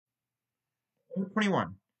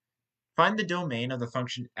21. Find the domain of the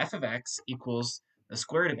function f of x equals the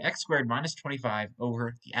square root of x squared minus 25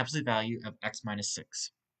 over the absolute value of x minus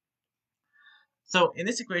 6. So in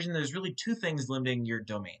this equation, there's really two things limiting your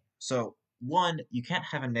domain. So one, you can't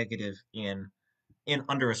have a negative in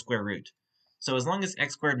under a square root. So as long as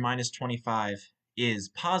x squared minus 25 is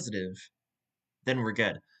positive, then we're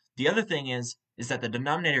good. The other thing is that the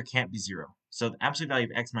denominator can't be 0. So the absolute value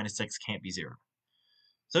of x minus 6 can't be 0.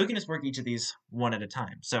 So we can just work each of these one at a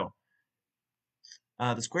time. So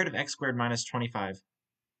the square root of x squared minus 25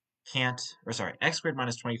 x squared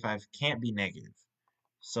minus 25 can't be negative.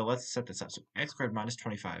 So let's set this up. So x squared minus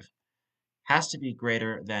 25 has to be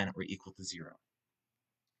greater than or equal to 0,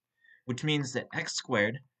 which means that x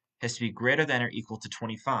squared has to be greater than or equal to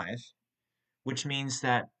 25, which means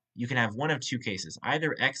that you can have one of two cases.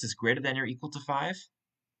 Either x is greater than or equal to 5,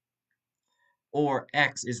 or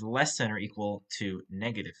x is less than or equal to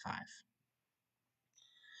negative 5.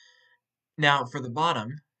 Now, for the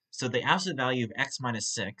bottom, so the absolute value of x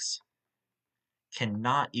minus 6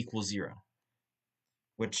 cannot equal 0,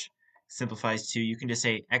 which simplifies to, you can just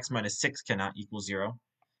say x minus 6 cannot equal 0.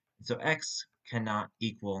 So x cannot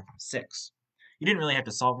equal 6. You didn't really have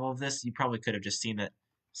to solve all of this. You probably could have just seen that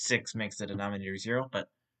 6 makes the denominator 0, but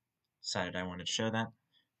decided I wanted to show that.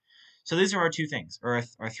 So these are our two things, or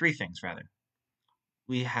our three things, rather.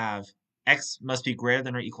 We have x must be greater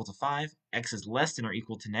than or equal to 5, x is less than or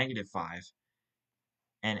equal to negative 5,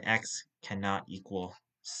 and x cannot equal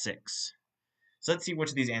 6. So let's see which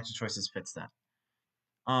of these answer choices fits that.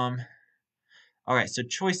 Alright, so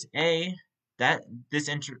choice A, that this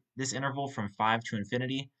interval from 5 to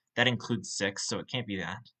infinity, that includes 6, so it can't be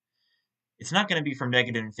that. It's not going to be from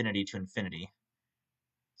negative infinity to infinity.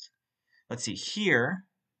 Let's see, here,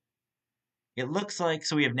 it looks like,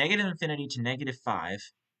 so we have negative infinity to negative 5,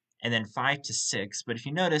 and then 5 to 6, but if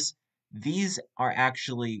you notice, these are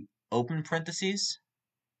actually open parentheses,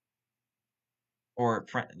 or,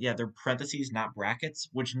 yeah, they're parentheses, not brackets,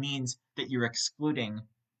 which means that you're excluding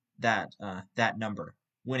that number,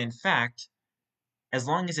 when in fact, as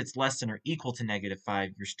long as it's less than or equal to negative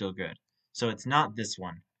 5, you're still good. So it's not this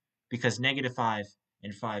one, because negative 5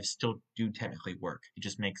 and 5 still do technically work. It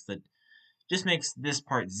just makes this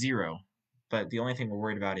part 0, but the only thing we're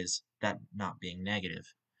worried about is that not being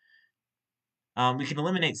negative. We can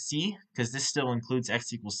eliminate C, because this still includes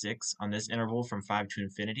x equals 6 on this interval from 5 to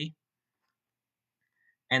infinity.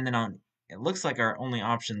 And then it looks like our only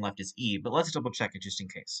option left is E, but let's double check it just in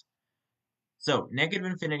case. So negative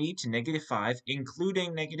infinity to negative 5,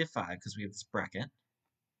 including negative 5, because we have this bracket.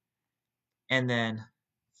 And then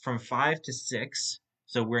from 5 to 6,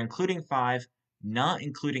 so we're including 5, not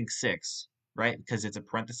including 6, right? Because it's a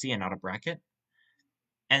parenthesis and not a bracket.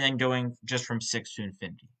 And then going just from 6 to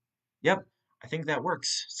infinity. Yep, I think that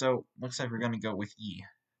works. So looks like we're going to go with E.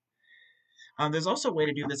 There's also a way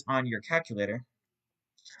to do this on your calculator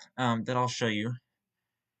that I'll show you.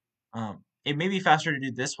 It may be faster to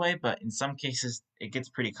do this way, but in some cases it gets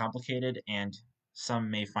pretty complicated, and some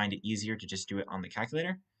may find it easier to just do it on the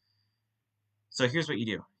calculator. So here's what you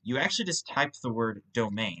do. You actually just type the word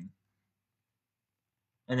domain,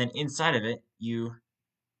 and then inside of it, you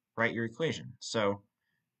write your equation. So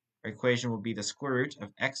our equation will be the square root of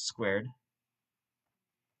x squared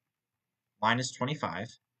minus 25,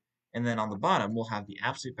 and then on the bottom, we'll have the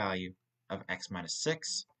absolute value of x minus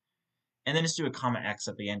 6, and then just do a comma x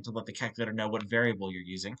at the end to let the calculator know what variable you're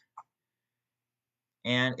using.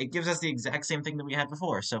 And it gives us the exact same thing that we had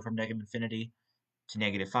before. So from negative infinity to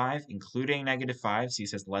negative 5, including negative 5, so it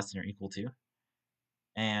says less than or equal to.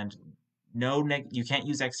 And you can't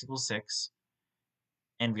use x equals 6.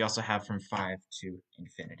 And we also have from 5 to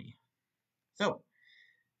infinity. So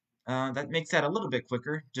that makes that a little bit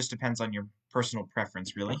quicker. Just depends on your personal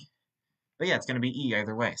preference, really. But yeah, it's going to be E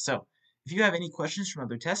either way. So if you have any questions from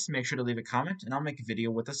other tests, make sure to leave a comment, and I'll make a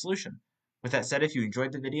video with a solution. With that said, if you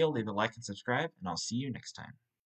enjoyed the video, leave a like and subscribe, and I'll see you next time.